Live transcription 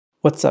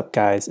What's up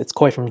guys, it's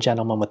Koi from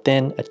Gentleman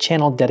Within, a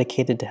channel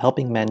dedicated to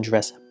helping men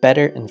dress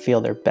better and feel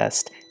their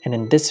best. And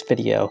in this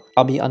video,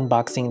 I'll be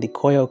unboxing the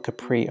KOIO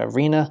Capri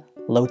Arena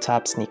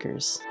low-top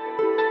sneakers.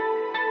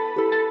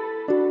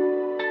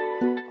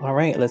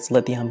 Alright, let's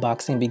let the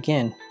unboxing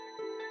begin.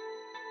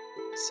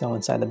 So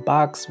inside the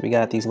box, we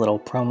got these little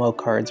promo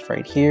cards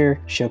right here,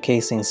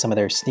 showcasing some of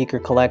their sneaker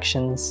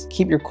collections.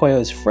 Keep your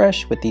KOIOs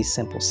fresh with these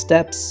simple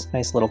steps.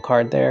 Nice little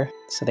card there.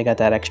 So they got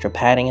that extra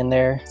padding in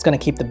there. It's gonna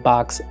keep the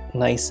box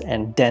nice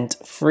and dent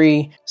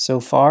free. So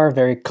far,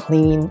 very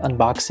clean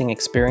unboxing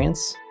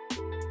experience.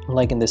 I'm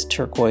liking this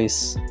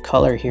turquoise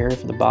color here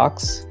for the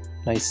box.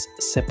 Nice,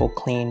 simple,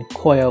 clean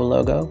KOIO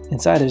logo.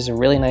 Inside there's a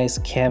really nice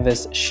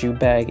canvas shoe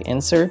bag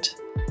insert.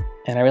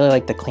 And I really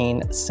like the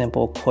clean,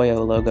 simple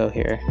KOIO logo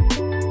here.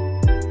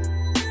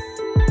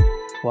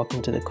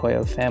 Welcome to the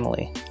KOIO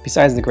family.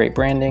 Besides the great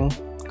branding,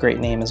 great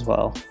name as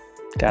well,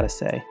 gotta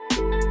say.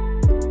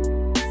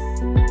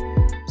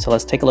 So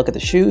let's take a look at the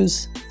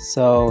shoes.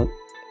 So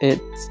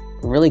it's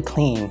really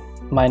clean.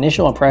 My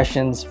initial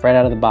impressions right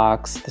out of the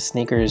box, the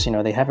sneakers,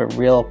 they have a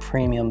real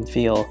premium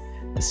feel.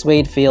 The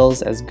suede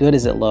feels as good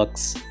as it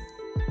looks.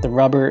 The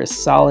rubber is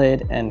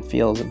solid and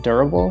feels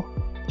durable.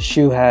 The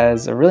shoe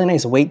has a really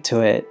nice weight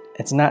to it.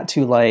 It's not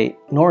too light,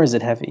 nor is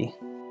it heavy.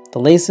 The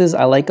laces,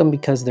 I like them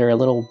because they're a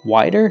little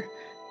wider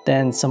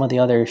than some of the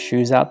other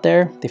shoes out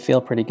there. They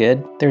feel pretty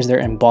good. There's their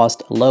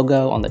embossed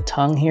logo on the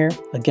tongue here.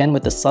 Again,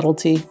 with the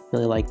subtlety,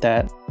 really like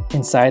that.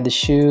 Inside the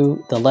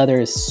shoe, the leather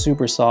is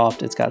super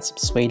soft. It's got some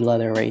suede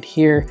leather right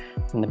here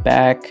in the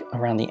back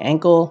around the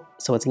ankle.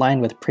 So it's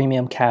lined with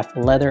premium calf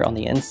leather on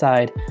the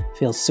inside.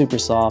 Feels super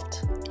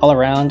soft. All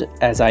around,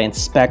 as I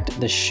inspect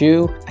the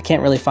shoe, I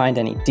can't really find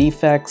any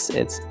defects.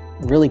 It's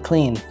really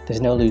clean. There's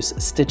no loose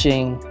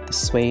stitching. The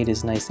suede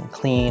is nice and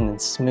clean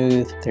and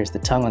smooth. There's the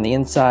tongue on the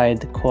inside,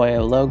 the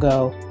KOIO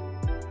logo,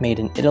 made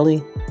in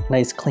Italy.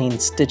 Nice clean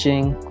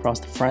stitching across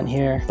the front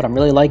here. But I'm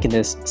really liking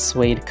this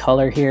suede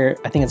color here.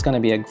 I think it's going to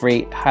be a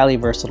great, highly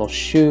versatile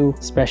shoe,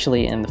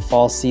 especially in the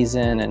fall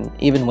season and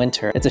even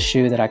winter. It's a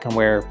shoe that I can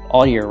wear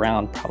all year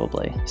round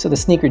probably. So the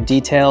sneaker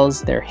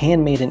details, they're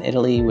handmade in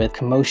Italy with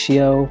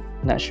camoscio.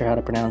 Not sure how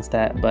to pronounce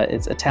that, but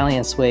it's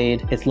Italian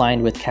suede. It's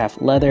lined with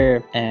calf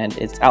leather and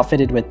it's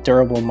outfitted with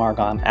durable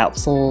Margom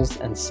outsoles.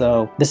 And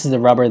so this is the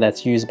rubber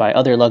that's used by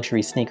other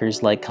luxury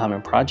sneakers like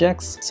Common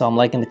Projects. So I'm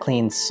liking the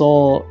clean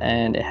sole,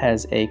 and it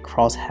has a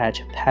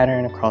crosshatch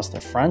pattern across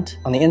the front.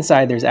 On the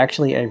inside, there's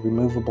actually a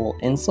removable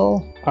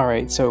insole. All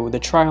right, so the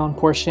try on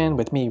portion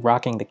with me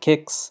rocking the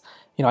kicks.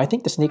 I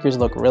think the sneakers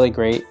look really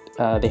great.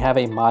 They have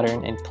a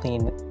modern and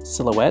clean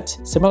silhouette,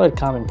 similar to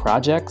Common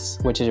Projects,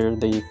 which are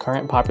the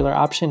current popular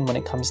option when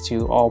it comes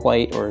to all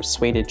white or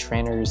suede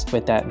trainers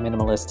with that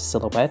minimalist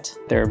silhouette.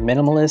 They're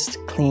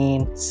minimalist,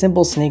 clean,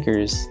 simple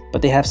sneakers,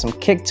 but they have some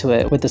kick to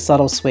it with the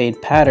subtle suede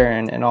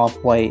pattern and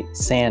off-white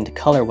sand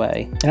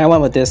colorway. And I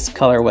went with this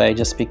colorway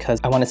just because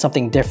I wanted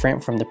something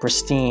different from the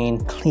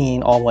pristine,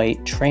 clean,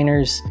 all-white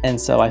trainers. And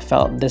so I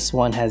felt this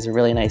one has a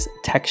really nice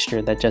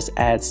texture that just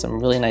adds some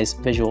really nice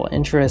visual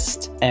interest.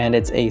 And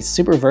it's a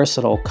super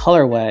versatile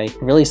colorway,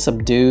 really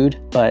subdued,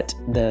 but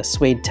the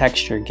suede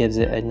texture gives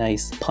it a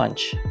nice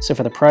punch. So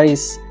for the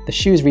price, the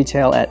shoes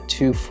retail at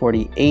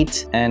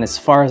 $248, and as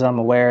far as I'm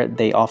aware,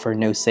 they offer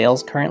no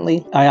sales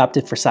currently. I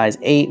opted for size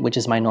 8, which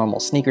is my normal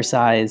sneaker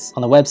size.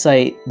 On the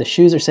website, the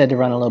shoes are said to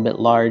run a little bit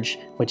large,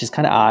 which is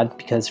kind of odd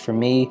because for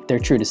me, they're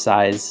true to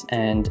size,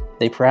 and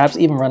they perhaps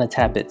even run a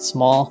tad bit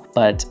small,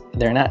 but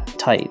they're not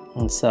tight,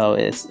 and so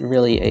it's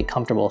really a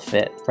comfortable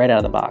fit right out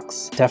of the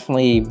box.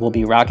 Definitely will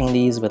be rocking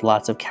these with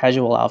lots of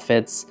casual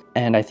outfits,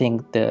 and I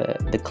think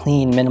the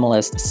clean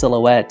minimalist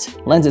silhouette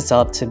lends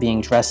itself to being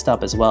dressed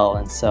up as well,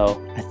 and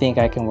so I think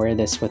I can wear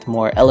this with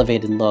more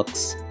elevated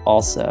looks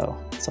also.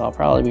 So I'll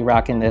probably be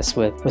rocking this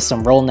with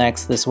some roll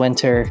necks this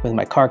winter with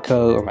my car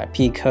coat or my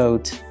pea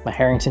coat, my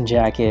Harrington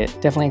jacket.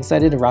 Definitely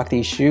excited to rock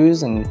these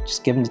shoes and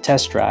just give them a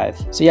test drive.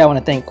 So yeah, I want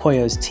to thank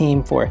KOIO's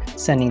team for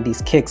sending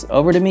these kicks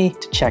over to me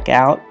to check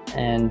out,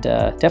 and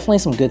definitely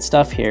some good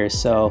stuff here.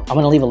 So I'm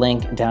going to leave a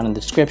link down in the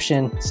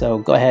description. So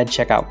go ahead,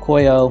 check out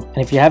KOIO. And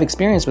if you have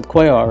experience with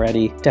KOIO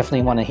already,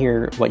 definitely want to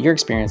hear what your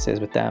experience is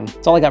with them.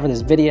 That's all I got for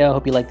this video.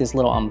 Hope you like this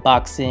little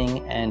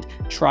unboxing and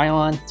try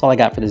on. That's all I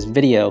got for this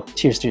video.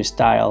 Cheers to your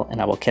style, and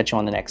I will catch you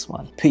on the next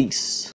one. Peace.